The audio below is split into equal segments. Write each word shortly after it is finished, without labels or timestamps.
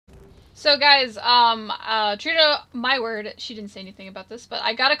So guys, true to my word, she didn't say anything about this, but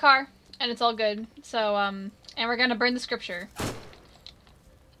I got a car, and it's all good. So, and we're gonna burn the scripture.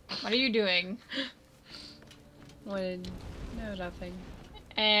 What are you doing? What? No, nothing.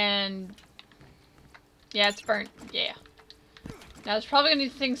 And yeah, it's burnt. Yeah. Now there's probably gonna be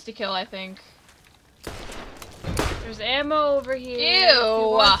things to kill, I think. There's ammo over here. Ew. If you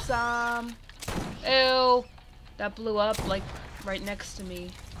want some. Ew. That blew up like right next to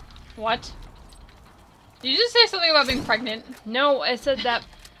me. What? Did you just say something about being pregnant? No, I said that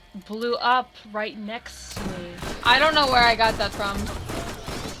blew up right next to me. I don't know where I got that from.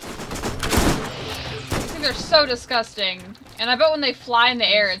 I think they're so disgusting. And I bet when they fly in the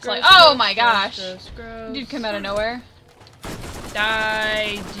air, it's Gross, like, oh gross, my gross, gosh. gross, gross. Dude come out of nowhere.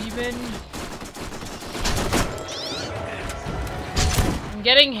 Die, demon. I'm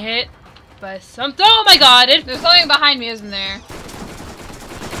getting hit by something. Oh my god! There's something behind me, isn't there?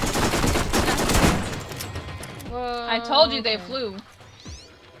 Whoa, I told you they flew.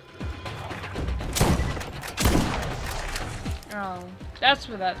 Oh, that's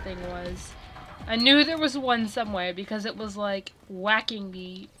where that thing was. I knew there was one somewhere because it was like whacking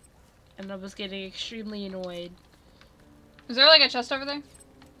me and I was getting extremely annoyed. Is there like a chest over there?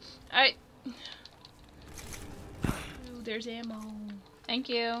 Ooh, there's ammo. Thank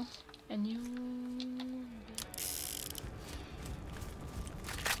you. And you...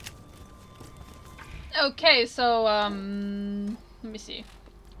 Okay, so, let me see.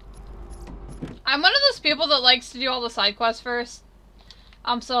 I'm one of those people that likes to do all the side quests first.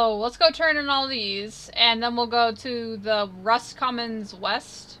 So let's go turn in all these, and then we'll go to the Rust Commons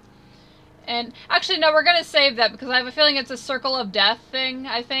West. And, actually, no, we're gonna save that, because I have a feeling it's a Circle of Death thing,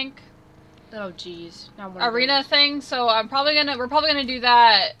 I think. Oh, jeez. Arena thing, so we're probably gonna do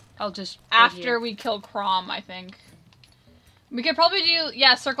that I'll just... after we kill Krom, I think. We could probably do,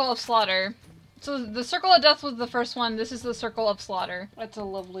 yeah, Circle of Slaughter. So the Circle of Death was the first one, this is the Circle of Slaughter. That's a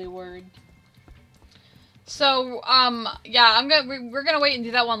lovely word. So, yeah, we're gonna wait and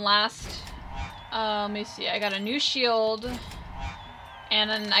do that one last. Let me see, I got a new shield, and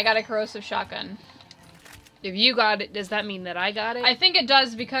then I got a corrosive shotgun. If you got it, does that mean that I got it? I think it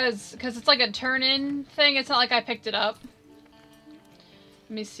does because it's like a turn-in thing, it's not like I picked it up.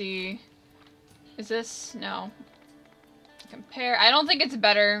 Let me see. Is this? No. Compare. I don't think it's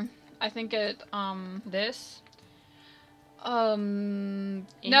better. I think it, This? No,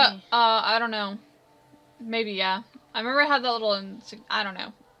 I don't know. Maybe, yeah. I remember it had that little, I don't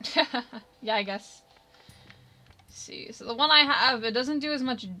know. Yeah, I guess. Let's see, so the one I have, it doesn't do as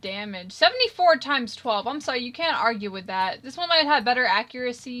much damage. 74 times 12. I'm sorry, you can't argue with that. This one might have better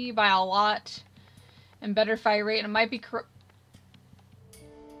accuracy by a lot. And better fire rate, and it might be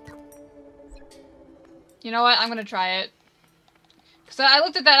You know what? I'm gonna try it. Because I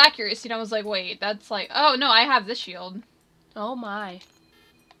looked at that accuracy and I was like, wait, that's like... Oh, no, I have this shield. Oh my.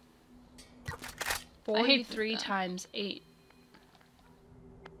 43 times 8.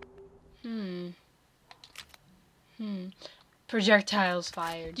 Projectiles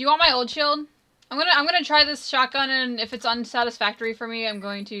fired. Do you want my old shield? I'm gonna try this shotgun, and if it's unsatisfactory for me, I'm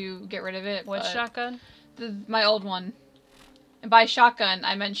going to get rid of it. What shotgun? My old one. And by shotgun,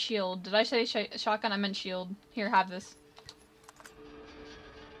 I meant shield. Did I say shotgun? I meant shield. Here, have this.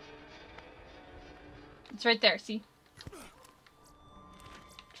 It's right there, see?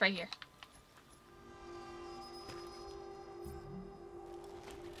 It's right here.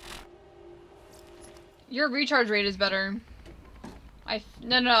 Your recharge rate is better. I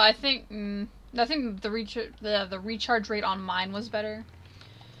think the recharge rate on mine was better.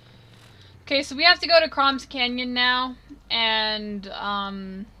 Okay, so we have to go to Krom's Canyon now, and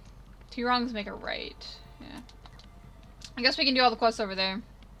two wrongs make a right. Yeah. I guess we can do all the quests over there.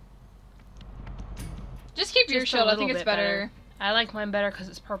 Just keep your shield. I think it's better. I like mine better because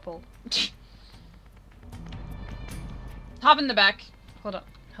it's purple. Hop in the back. Hold up.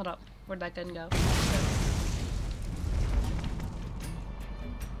 Hold up. Where'd that gun go?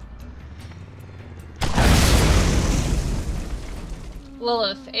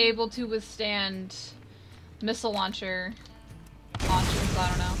 Lilith, able to withstand missile launchers, I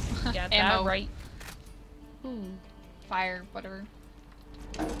don't know. Got Ammo. that right. Fire, whatever.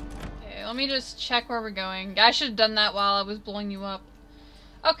 Okay, let me just check where we're going. I should have done that while I was blowing you up.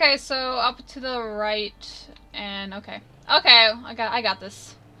 Okay, so up to the right, and okay. Okay, I got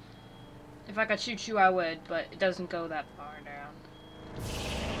this. If I could shoot you, I would, but it doesn't go that far down.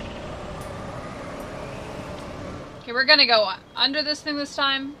 Okay, we're gonna go under this thing this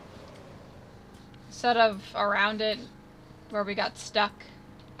time, instead of around it, where we got stuck.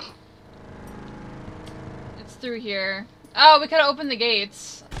 It's through here. Oh, we could open the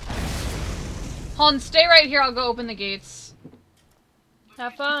gates. Hold on, stay right here. I'll go open the gates.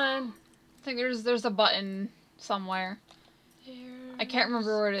 Have fun. I think there's a button somewhere. I can't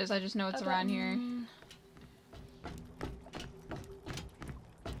remember where it is. I just know it's around here.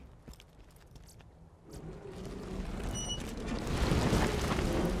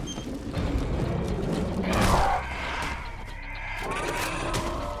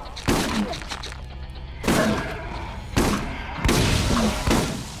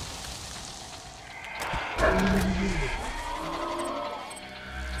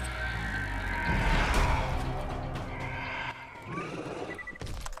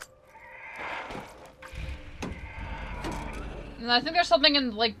 And I think there's something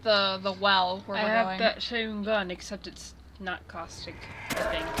in like the well where we're going. I have that same gun, except it's not caustic, I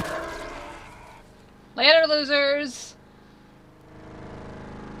think. Later, losers!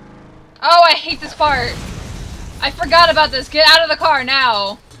 Oh, I hate this part! I forgot about this. Get out of the car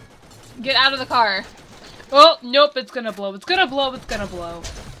now! Get out of the car. Oh, nope, it's gonna blow. It's gonna blow, it's gonna blow.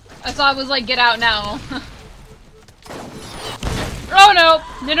 I thought it was like, get out now. Oh, no!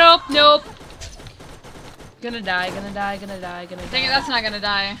 Nope, nope. Gonna die, gonna die, gonna die, gonna die. Dang it, that's not gonna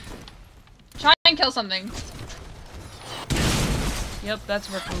die. Try and kill something. Yep,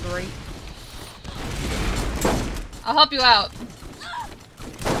 that's working great. I'll help you out.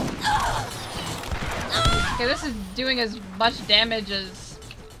 Okay, this is doing as much damage as...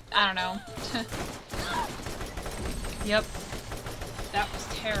 I don't know. Yep. That was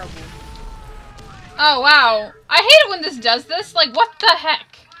terrible. Oh, wow. I hate it when this does this. Like, what the heck?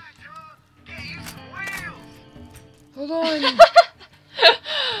 Hold on.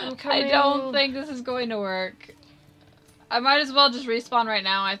 I'm coming. I don't think this is going to work. I might as well just respawn right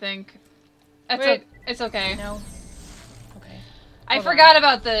now, I think. It's okay. No. Okay. I forgot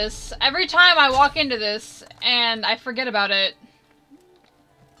about this. Every time I walk into this, and I forget about it.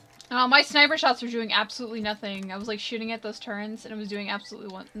 Oh, my sniper shots were doing absolutely nothing. I was like shooting at those turrets, and it was doing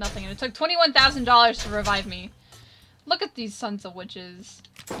absolutely nothing. And it took $21,000 to revive me. Look at these sons of witches.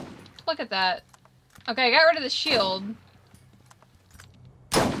 Look at that. Okay, I got rid of the shield.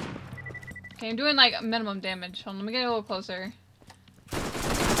 Okay, I'm doing like minimum damage. Hold on, let me get a little closer.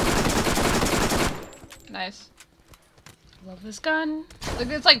 Nice. Love this gun. Look,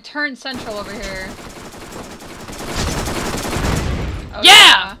 it's like turn central over here. Oh,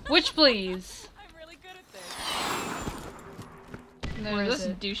 yeah! Which, please? I'm really good at this. And Where there's is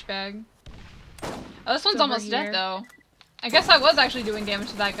this it? douchebag. Oh, this one's over almost here. dead though. I guess I was actually doing damage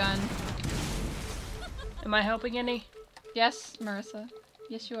to that gun. Am I helping any? Yes, Marissa.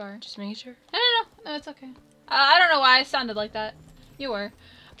 Yes, you are. Just making sure. No, it's okay. I don't know why I sounded like that. You were.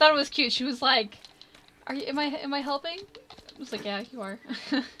 I thought it was cute. She was like, "Are you? Am I helping?" I was like, "Yeah, you are."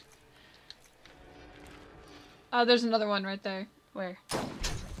 Oh, there's another one right there. Where?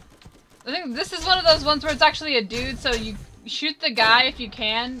 I think this is one of those ones where it's actually a dude, so you shoot the guy if you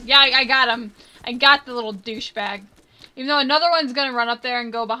can. Yeah, I got him. I got the little douchebag. Even though another one's gonna run up there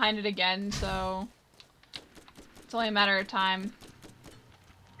and go behind it again, so it's only a matter of time.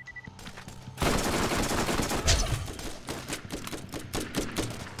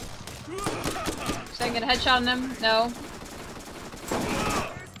 So I can get a headshot on him? No.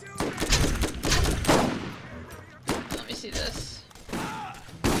 Let me see this.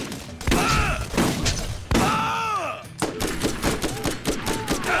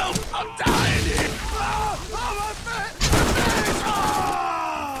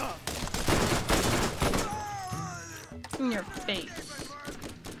 In your face.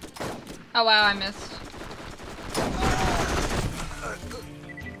 Oh wow, I missed.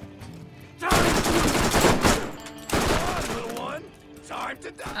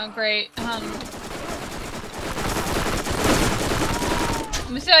 Oh great. Let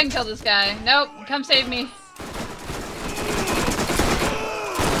me see if I can kill this guy. Nope, come save me.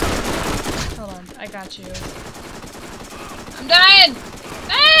 Hold on, I got you. I'm dying!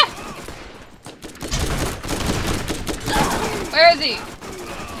 Ah! Where is he?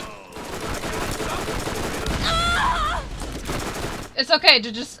 It's okay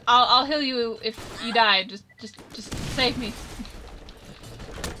to just I'll heal you if you die. Just save me.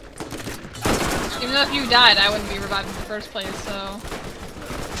 Even though if you died, I wouldn't be revived in the first place, so.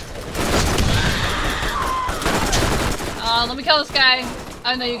 Let me kill this guy.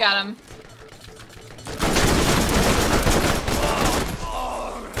 Oh no, you got him.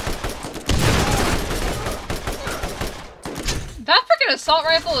 That freaking assault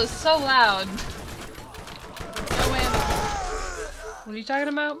rifle is so loud. No ammo. What are you talking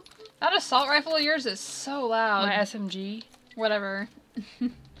about? That assault rifle of yours is so loud. My SMG. Whatever.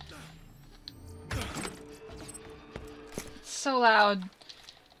 It's so loud.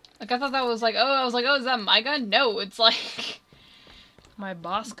 Like, I thought that was like, oh, I was like, oh, is that my gun? No, it's like... My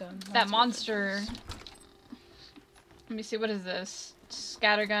boss gun. That monster. Let me see, what is this?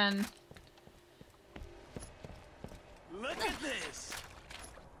 Scattergun. Look at this.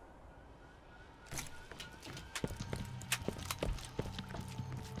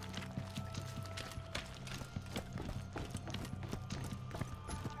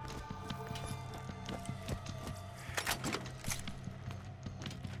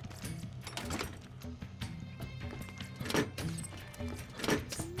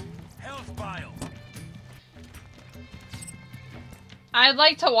 I'd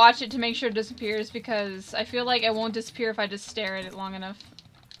like to watch it to make sure it disappears because I feel like it won't disappear if I just stare at it long enough.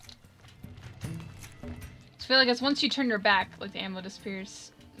 I feel like it's once you turn your back, like the ammo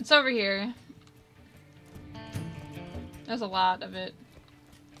disappears. It's over here. There's a lot of it.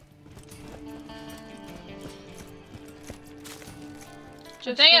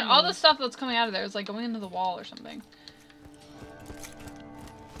 Just dang it, all the stuff that's coming out of there is like going into the wall or something.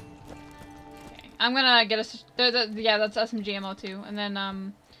 I'm gonna get us. Yeah, that's SMG ammo too. And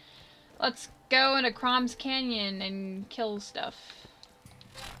then, let's go into Krom's Canyon and kill stuff.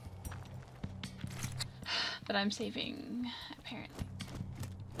 But I'm saving, apparently.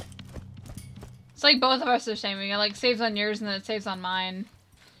 It's like both of us are saving. It like saves on yours and then it saves on mine.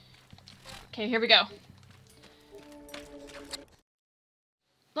 Okay, here we go.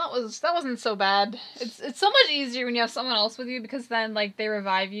 That wasn't so bad. It's so much easier when you have someone else with you because then like they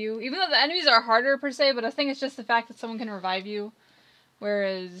revive you. Even though the enemies are harder per se, but I think it's just the fact that someone can revive you.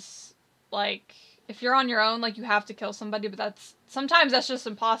 Whereas like if you're on your own, like you have to kill somebody, but sometimes that's just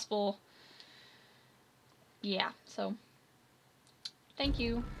impossible. Yeah, so thank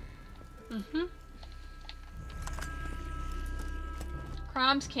you. Mm-hmm.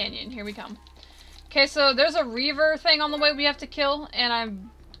 Krom's Canyon, here we come. Okay, so there's a Reaver thing on the way we have to kill, and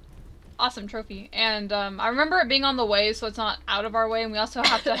awesome trophy. And I remember it being on the way, so it's not out of our way. And we also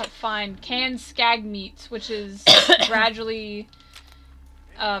have to find canned skag meat, which is gradually.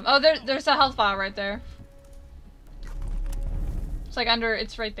 Oh, there's a health vial right there. It's like under.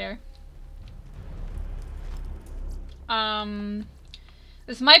 It's right there.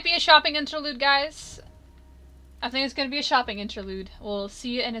 This might be a shopping interlude, guys. I think it's gonna be a shopping interlude. We'll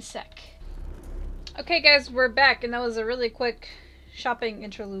see you in a sec. Okay, guys, we're back, and that was a really quick shopping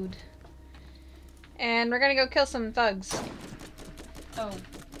interlude. And we're gonna go kill some thugs. Oh.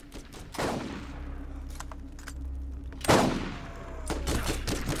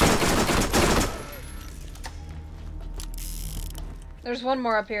 There's one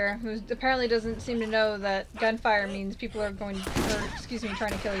more up here who apparently doesn't seem to know that gunfire means people are going to, or excuse me,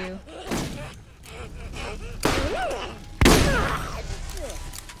 trying to kill you.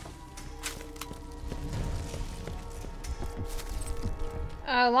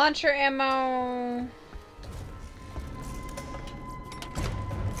 Launcher ammo.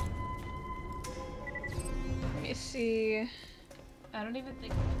 Let me see. I don't even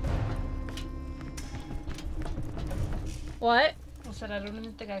think. What? I said I don't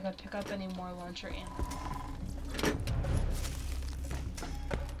even think I could pick up any more launcher ammo.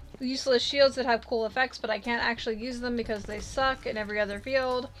 Useless shields that have cool effects, but I can't actually use them because they suck in every other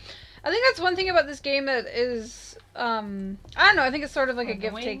field. I think that's one thing about this game that is, I don't know, I think it's sort of like a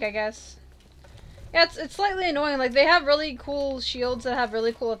give take, I guess. Yeah, it's slightly annoying. Like, they have really cool shields that have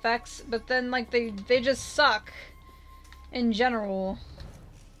really cool effects, but then, like, they just suck in general.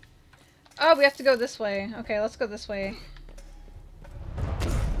 Oh, we have to go this way. Okay, let's go this way.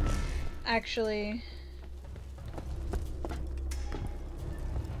 Actually.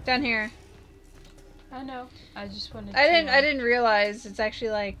 Down here. I know. I just wanted I didn't realize it's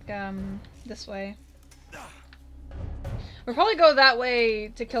actually like this way. We'll probably go that way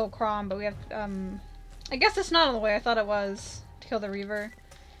to kill Krom, but we have I guess it's not on the way. I thought it was to kill the Reaver.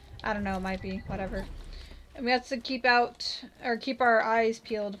 I don't know, it might be, whatever. And we have to keep our eyes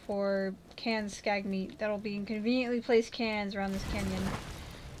peeled for canned skag meat. That'll be in conveniently placed cans around this canyon.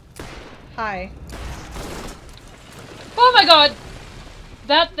 Hi. Oh my god!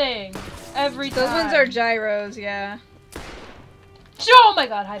 That thing! Every time. Those ones are gyros, yeah. Oh my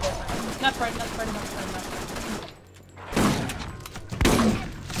god, hi there, friend. Not friend, not friend, not friend, not friend.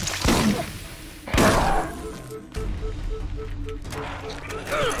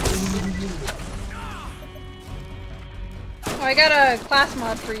 Oh, I got a class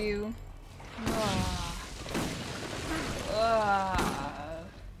mod for you.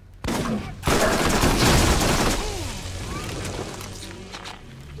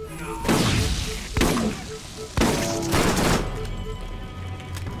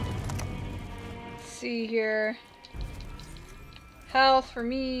 See here. Health for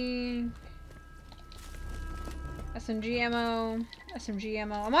me. SMG ammo. SMG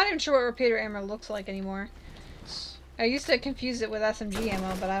ammo. I'm not even sure what repeater ammo looks like anymore. I used to confuse it with SMG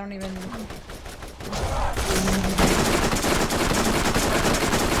ammo, but I don't even...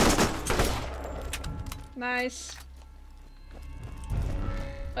 Nice.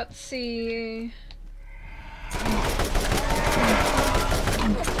 Let's see...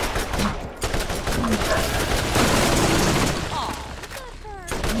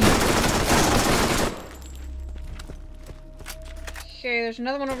 Okay, there's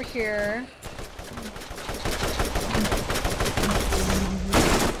another one over here.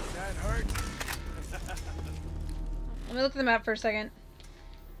 That hurt. Let me look at the map for a second.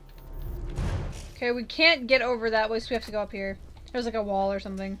 Okay, we can't get over that way, so we have to go up here. There's like a wall or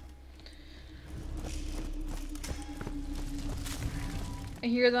something. I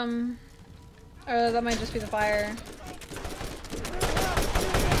hear them. Or that might just be the fire.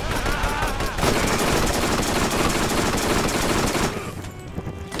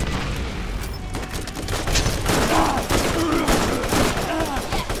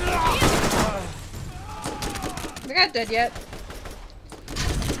 They're not dead yet.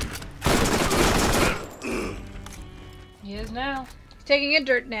 He is now. He's taking a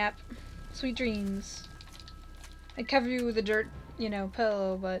dirt nap. Sweet dreams. I'd cover you with a dirt, you know,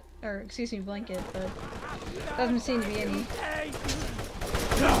 pillow, but, or excuse me, blanket, but doesn't seem to be any.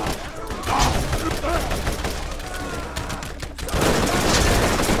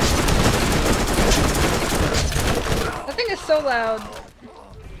 That thing is so loud.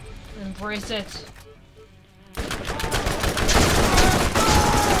 Embrace it.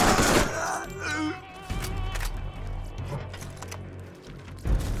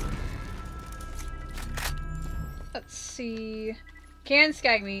 Let's see. Canned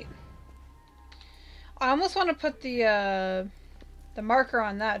skag meat. I almost want to put the marker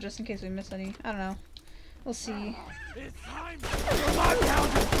on that just in case we miss any. I don't know. We'll see. This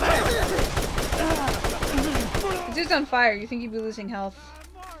dude's on fire. You think he'd be losing health?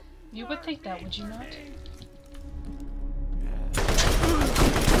 You would think that, would you not?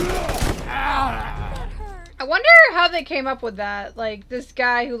 I wonder how they came up with that. Like, this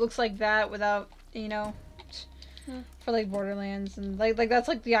guy who looks like that without, you know, for like Borderlands. And like that's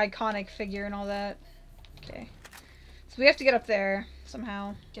like the iconic figure and all that. Okay. So we have to get up there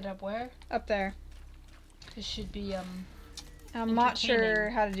somehow. Get up where? Up there. This should be, I'm not sure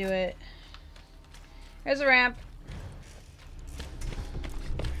how to do it. There's a ramp.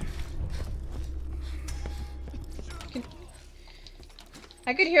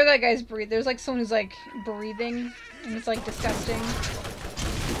 I could hear that guy's breathe. There's like someone who's like breathing, and it's like disgusting.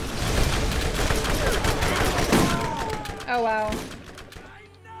 Oh wow.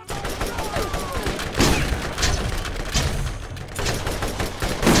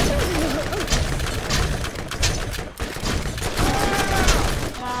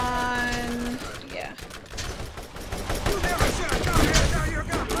 Come on. Yeah. You never should have come here. Now you're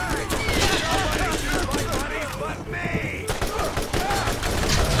gonna pay. Nobody shoots my buddies but me.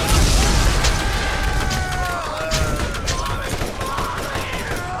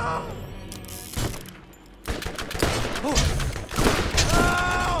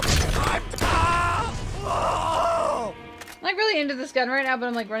 I'm like really into this gun right now, but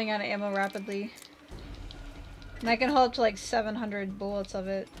I'm like running out of ammo rapidly. And I can hold up to like 700 bullets of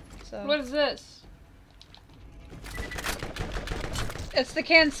it. So What is this? it's the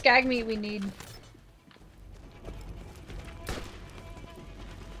canned skag meat we need.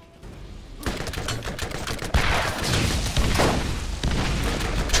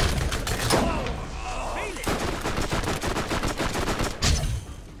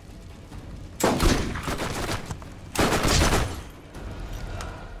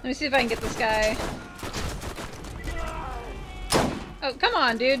 Let me see if I can get this guy. Oh, come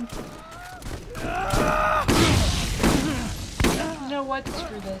on, dude. You know what?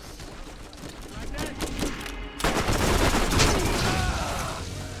 Screw this.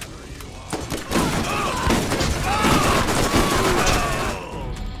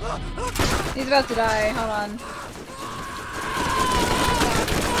 He's about to die. Hold on.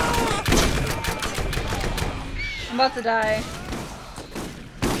 I'm about to die.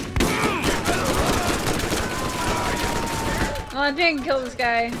 Oh, I think I can kill this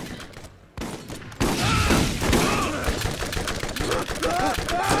guy.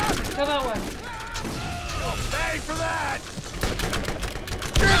 Kill that one. Pay for that.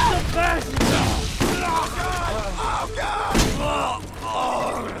 You're so fast. Oh God! Oh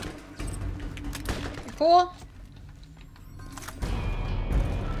God! You cool?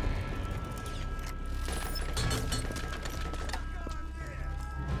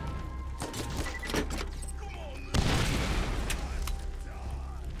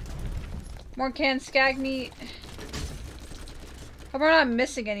 More canned skag meat. Hope we're not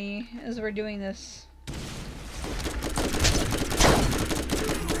missing any as we're doing this.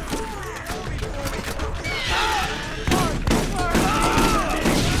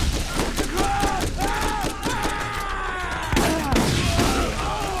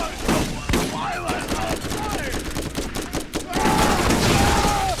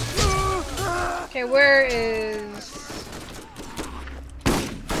 Okay, where is...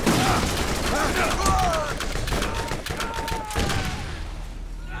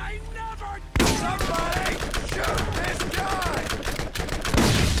 I never... Somebody shoot this guy!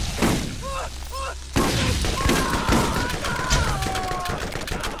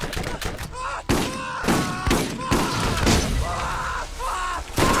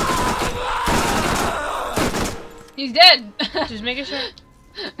 He's dead! Just making sure.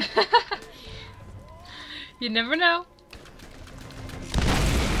 You never know.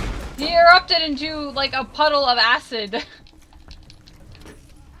 He erupted into, like, a puddle of acid.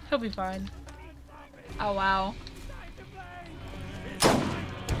 He'll be fine. Oh, wow. Oh,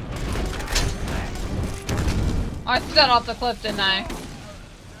 I threw that off the cliff, didn't I?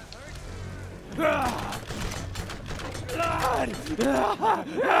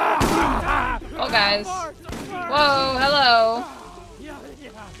 Oh, guys. Whoa, hello.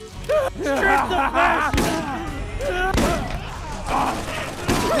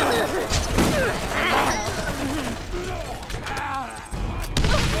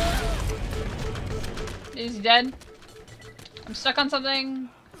 Is he dead? I'm stuck on something.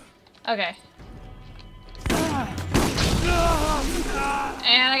 Okay. And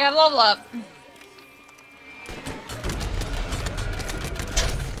I got a level up.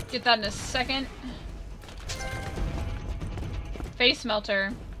 Get that in a second. Face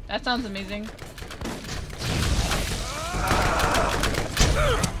melter. That sounds amazing.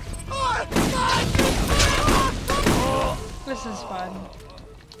 This is fun.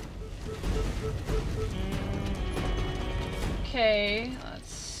 Okay,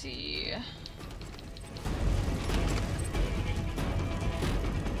 let's see.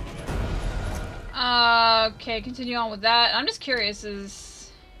 Okay, continue on with that. I'm just curious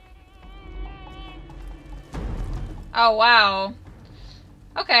is... Oh, wow.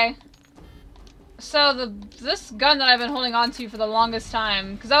 Okay. So this gun that I've been holding on to for the longest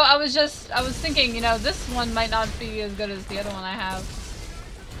time, because I was thinking, you know, this one might not be as good as the other one I have.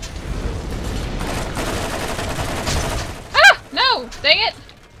 Ah! No! Dang it!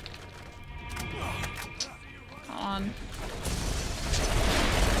 Come on.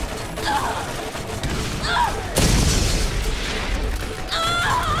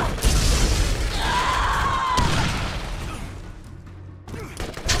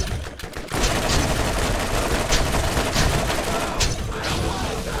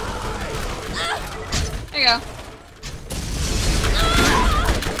 There you go.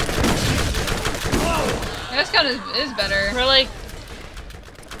 This gun is better. Really?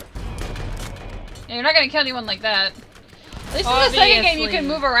 Yeah, you're not gonna kill anyone like that. At least in the second game you can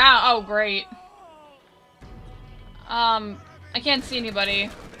move around. Oh, great. I can't see anybody.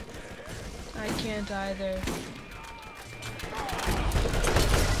 I can't either.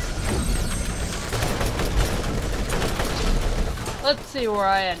 Let's see where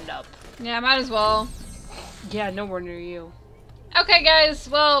I end up. Yeah, might as well. Yeah, nowhere near you. Okay, guys.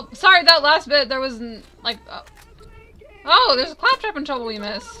 Well, sorry that last bit. There wasn't like. Oh, there's a claptrap in trouble we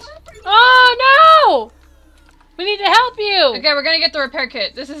missed. Oh no! We need to help you. Okay, we're gonna get the repair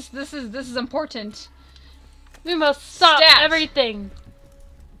kit. This is important. We must stop Stat. everything.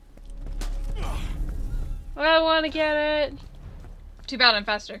 I want to get it. Too bad I'm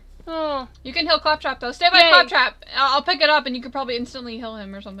faster. Oh. You can heal Claptrap though. Stay by Yay. Claptrap. I'll pick it up and you could probably instantly heal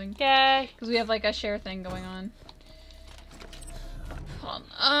him or something. Okay. Because we have like a share thing going on. Hold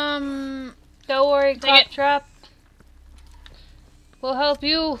on. Don't worry, Dang it. Claptrap. We'll help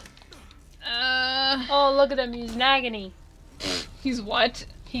you. Oh, look at him. He's in agony. He's what?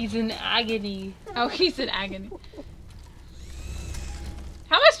 He's in agony. Oh, he's in agony.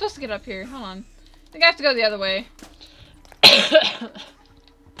 How am I supposed to get up here? Hold on. I think I have to go the other way.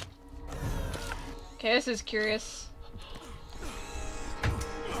 Okay, this is curious.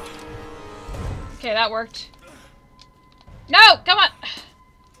 Okay, that worked. No! Come on!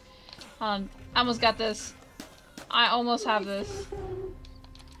 Hold on. I almost got this. I almost have this.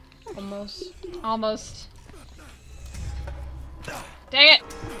 Almost. Almost. Dang it!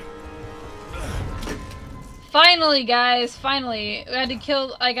 Finally, guys, finally. We had to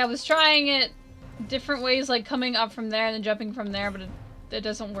kill, like, I was trying it different ways, like coming up from there and then jumping from there, but it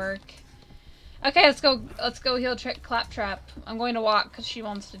doesn't work. Okay, let's go heal Claptrap. I'm going to walk because she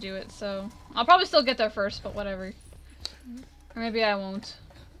wants to do it, so... I'll probably still get there first, but whatever. Or maybe I won't.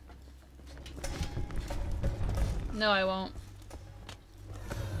 No, I won't.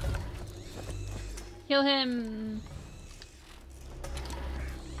 Heal him.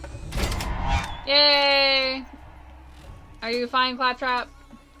 Yay! Are you fine, Claptrap?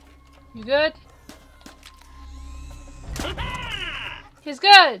 You good? He's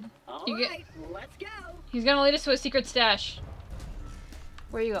good! Alright, let's go. He's gonna lead us to a secret stash.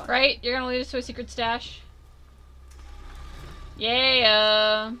 Where you going? Right? You're gonna lead us to a secret stash?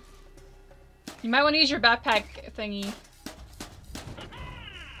 Yeah! You might want to use your backpack thingy.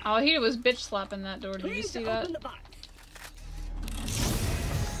 All he did was bitch slapping that door. Did you Please see that? open the box.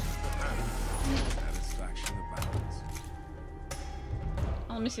 Satisfaction abounds.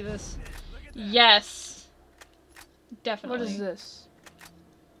 Oh, let me see this. Yes. Definitely. What is this?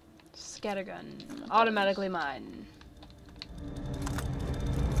 Scattergun. Automatically mine.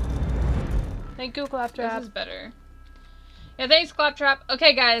 Thank you, This Claptrap. is better. Yeah, thanks, Claptrap.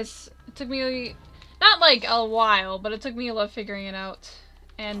 Okay, guys. It took me, not like a while, but it took me a lot figuring it out.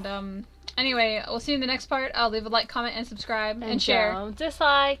 And, anyway, we'll see you in the next part. Leave a like, comment, and subscribe, and share. Don't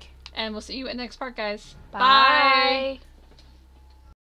dislike. And we'll see you in the next part, guys. Bye.